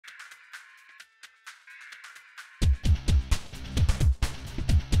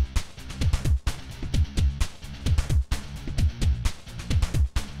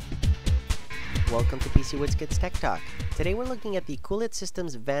Welcome to PC WizKids Tech Talk. Today we're looking at the CoolIT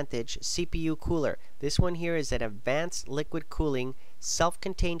Systems Vantage CPU cooler. This one here is an advanced liquid cooling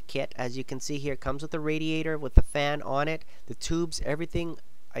self-contained kit. As you can see here, it comes with a radiator with the fan on it. The tubes, everything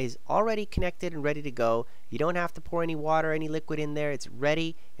is already connected and ready to go. You don't have to pour any water, any liquid in there. It's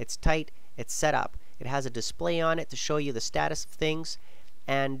ready, it's tight, it's set up. It has a display on it to show you the status of things.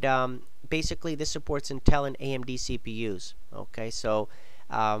 And basically this supports Intel and AMD CPUs. Okay, so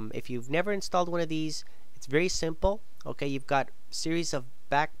if you've never installed one of these, it's very simple. Okay, you've got a series of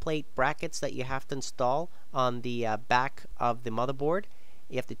backplate brackets that you have to install on the back of the motherboard.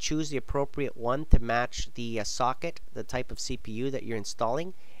 You have to choose the appropriate one to match the socket, the type of CPU that you're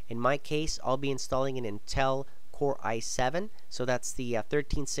installing. In my case, I'll be installing an Intel Core i7, so that's the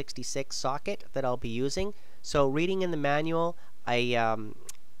 1366 socket that I'll be using. So reading in the manual, I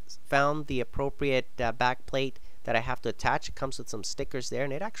found the appropriate backplate that I have to attach. It comes with some stickers there,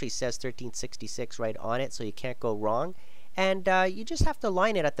 and it actually says 1366 right on it, so you can't go wrong. And you just have to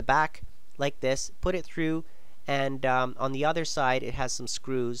line it at the back like this, put it through, and on the other side it has some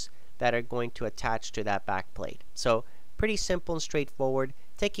screws that are going to attach to that back plate. So pretty simple and straightforward.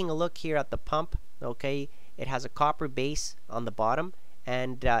 Taking a look here at the pump, okay, it has a copper base on the bottom,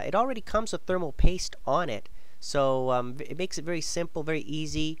 and it already comes with thermal paste on it, so it makes it very simple, very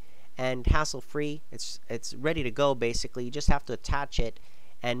easy and hassle-free. It's ready to go. Basically, you just have to attach it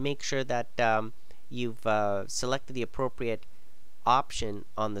and make sure that you've selected the appropriate option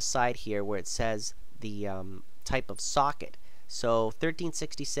on the side here where it says the type of socket. So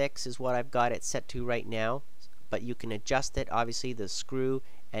 1366 is what I've got it set to right now, but you can adjust it, obviously, the screw,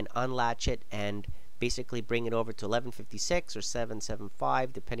 and unlatch it and basically bring it over to 1156 or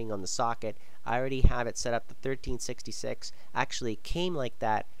 775 depending on the socket. I already have it set up to 1366. Actually came like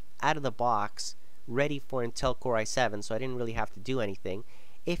that out of the box, ready for Intel Core i7, so I didn't really have to do anything.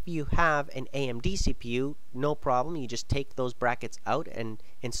 If you have an AMD CPU, no problem. You just take those brackets out and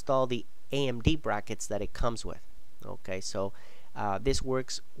install the AMD brackets that it comes with. Okay, so this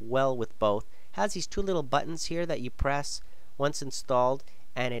works well with both. Has these two little buttons here that you press once installed,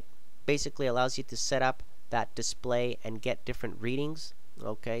 and it basically allows you to set up that display and get different readings.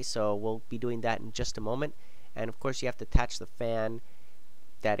 Okay, so we'll be doing that in just a moment. And of course you have to attach the fan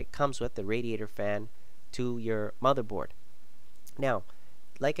that it comes with, the radiator fan, to your motherboard. Now,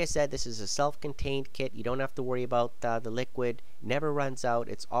 like I said, this is a self-contained kit. You don't have to worry about the liquid. It never runs out.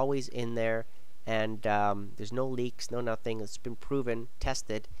 It's always in there, and there's no leaks, no nothing. It's been proven,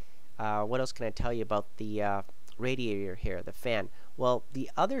 tested. What else can I tell you about the radiator here, the fan? Well,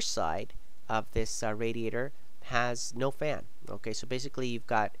 the other side of this radiator has no fan. Okay, so basically you've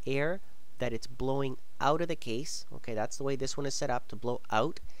got air that it's blowing out of the case. Okay, that's the way this one is set up, to blow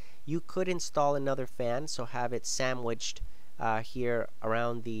out. You could install another fan, so have it sandwiched here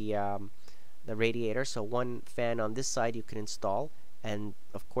around the radiator. So one fan on this side you can install, and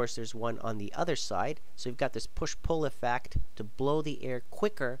of course there's one on the other side. So you've got this push-pull effect to blow the air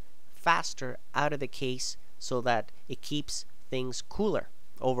quicker, faster out of the case, so that it keeps things cooler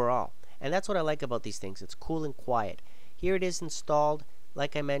overall. And that's what I like about these things. It's cool and quiet. Here it is installed,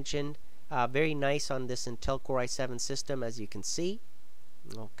 like I mentioned. Very nice on this Intel Core i7 system, as you can see.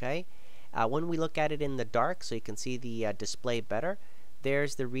 Okay, when we look at it in the dark, so you can see the display better,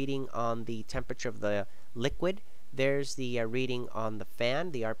 there's the reading on the temperature of the liquid. There's the reading on the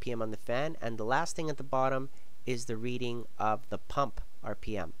fan, the RPM on the fan, and the last thing at the bottom is the reading of the pump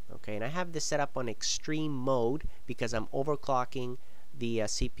RPM. Okay, and I have this set up on extreme mode because I'm overclocking the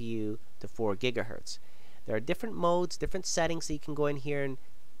CPU to 4 gigahertz. There are different modes, different settings that you can go in here and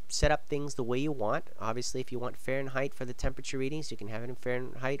set up things the way you want. Obviously, if you want Fahrenheit for the temperature readings, you can have it in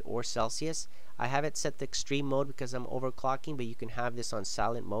Fahrenheit or Celsius. I have it set to extreme mode because I'm overclocking, but you can have this on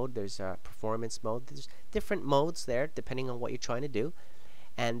silent mode. There's a performance mode. There's different modes there depending on what you're trying to do,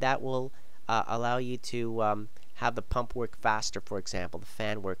 and that will allow you to have the pump work faster, for example, the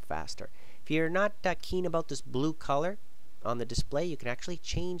fan work faster. If you're not keen about this blue color on the display, you can actually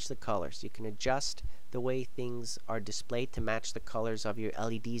change the colors. You can adjust the way things are displayed to match the colors of your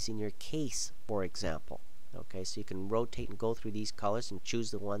LEDs in your case, for example. Okay, so you can rotate and go through these colors and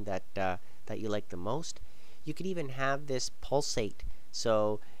choose the one that you like the most. You could even have this pulsate,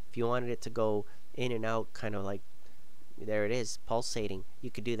 so if you wanted it to go in and out, kind of like, there it is, pulsating,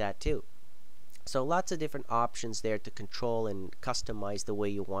 you could do that too. So lots of different options there to control and customize the way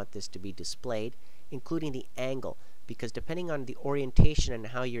you want this to be displayed, including the angle, because depending on the orientation and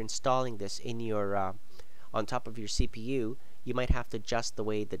how you're installing this in your on top of your CPU, you might have to adjust the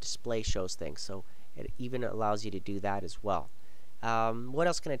way the display shows things. So it even allows you to do that as well. What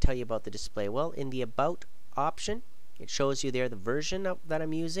else can I tell you about the display? Well, in the About option, It shows you there the version that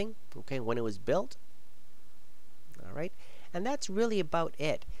I'm using, okay, when it was built. Alright, and that's really about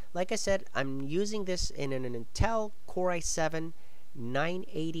it. Like I said, I'm using this in an Intel Core i7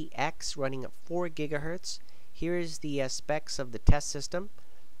 980X running at 4 gigahertz. Here is the specs of the test system,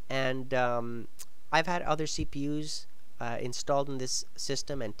 and I've had other CPUs installed in this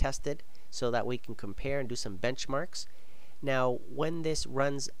system and tested so that we can compare and do some benchmarks. Now, when this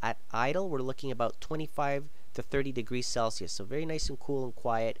runs at idle, we're looking about 25 to 30 degrees Celsius, so very nice and cool and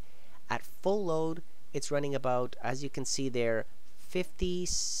quiet. At full load, it's running about, as you can see there,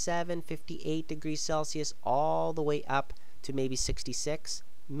 57, 58 degrees Celsius, all the way up to maybe 66.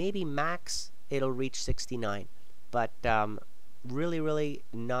 Maybe max, it'll reach 69. But really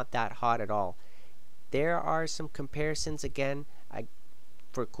not that hot at all. There are some comparisons again.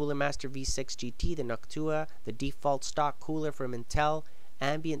 For Cooler Master V6 GT, the Noctua, the default stock cooler from Intel,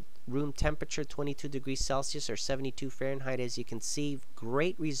 ambient room temperature 22 degrees Celsius or 72 Fahrenheit. As you can see,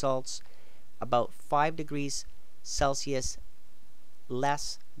 great results, about 5 degrees Celsius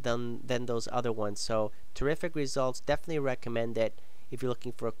less than those other ones. So terrific results. Definitely recommend it if you're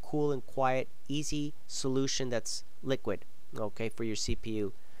looking for a cool and quiet, easy solution that's liquid, okay, for your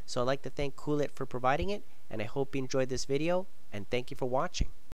CPU. So I'd like to thank CoolIT for providing it, and I hope you enjoyed this video, and thank you for watching.